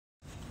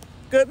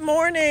Good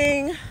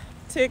morning,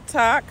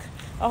 TikTok.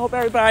 I hope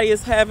everybody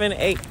is having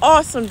an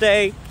awesome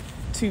day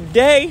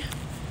today.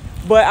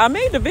 But I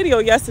made the video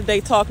yesterday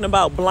talking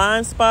about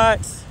blind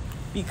spots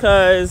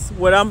because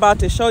what I'm about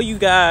to show you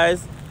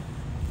guys,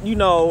 you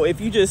know,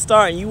 if you just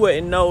starting, you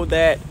wouldn't know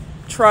that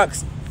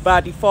trucks by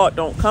default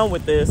don't come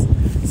with this.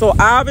 So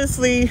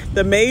obviously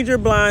the major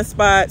blind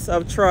spots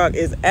of truck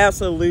is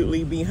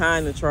absolutely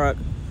behind the truck.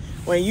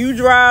 When you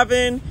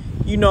driving,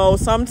 you know,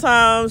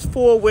 sometimes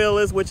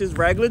four-wheelers, which is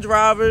regular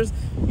drivers,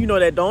 you know,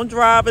 that don't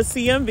drive a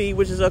CMV,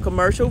 which is a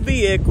commercial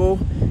vehicle,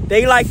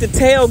 they like to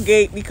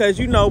tailgate because,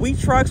 you know, we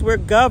trucks, we're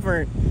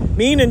governed,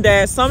 meaning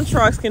that some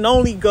trucks can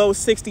only go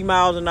 60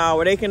 miles an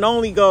hour. They can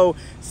only go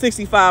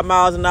 65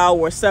 miles an hour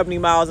or 70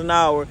 miles an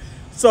hour.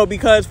 So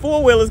because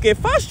four-wheelers get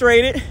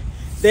frustrated,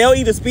 they'll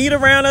either speed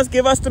around us,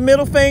 give us the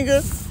middle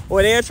finger,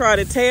 or they'll try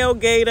to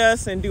tailgate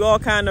us and do all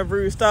kind of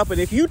rude stuff. But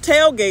if you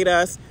tailgate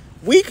us,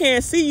 we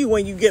can't see you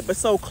when you get but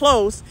so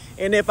close.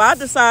 And if I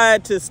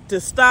decide to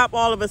stop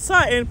all of a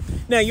sudden,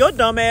 now your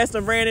dumb ass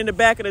done ran in the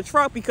back of the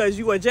truck because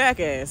you a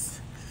jackass.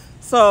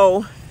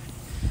 So,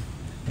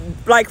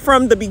 like,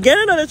 from the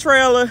beginning of the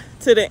trailer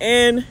to the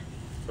end,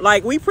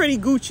 like, we pretty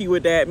Gucci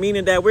with that,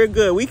 meaning that we're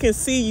good. We can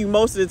see you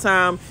most of the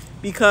time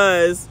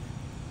because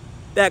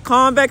that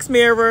convex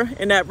mirror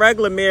and that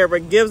regular mirror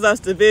gives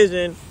us the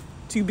vision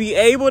to be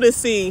able to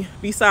see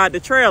beside the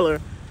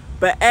trailer.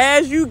 But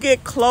as you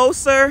get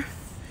closer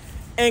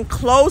and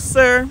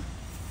closer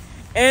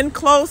and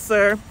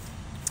closer,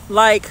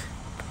 like,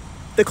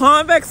 the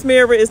convex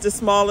mirror is the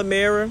smaller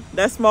mirror.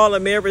 That smaller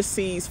mirror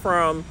sees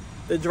from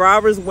the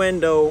driver's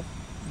window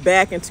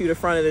back into the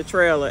front of the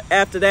trailer.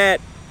 After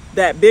that,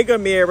 that bigger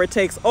mirror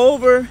takes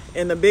over,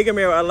 and the bigger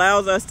mirror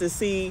allows us to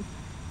see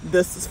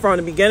this from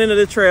the beginning of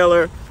the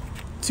trailer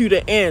to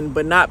the end,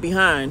 but not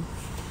behind.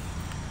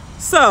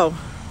 So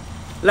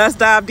let's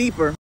dive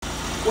deeper.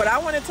 What I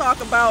want to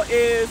talk about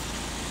is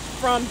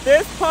from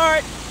this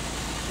part,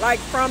 like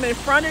from in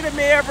front of the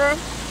mirror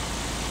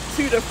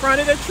to the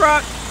front of the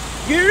truck,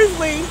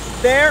 usually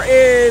there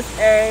is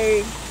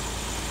a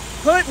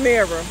hood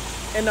mirror,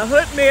 and the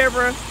hood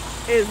mirror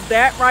is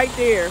that right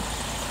there.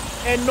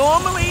 And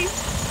normally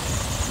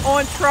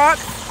on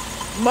trucks,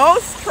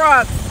 most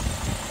trucks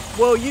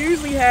will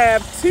usually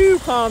have two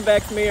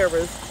convex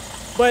mirrors,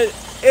 but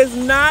it's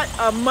not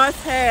a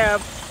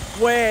must-have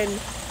when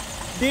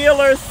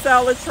dealers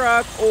sell a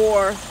truck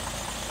or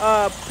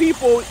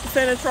people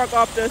send a truck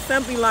off the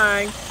assembly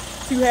line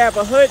to have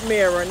a hood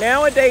mirror.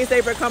 Nowadays,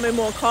 they're becoming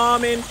more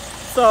common.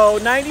 So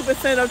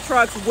 90% of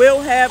trucks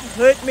will have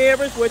hood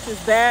mirrors, which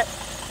is that,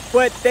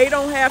 but they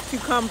don't have to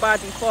come by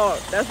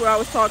default. That's what I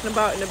was talking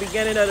about in the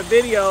beginning of the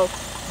video,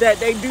 that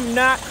they do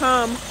not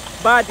come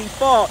by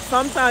default.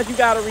 Sometimes you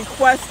got to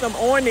request them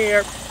on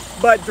there,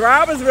 but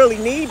drivers really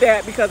need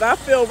that because I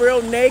feel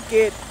real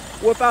naked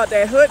without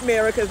that hood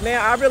mirror, because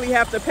now I really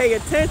have to pay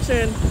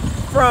attention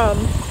from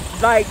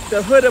like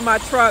the hood of my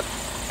truck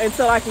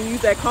until I can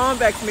use that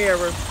convex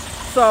mirror.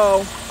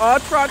 So all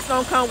trucks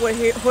don't come with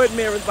hood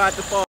mirrors by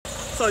default.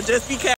 So just be careful.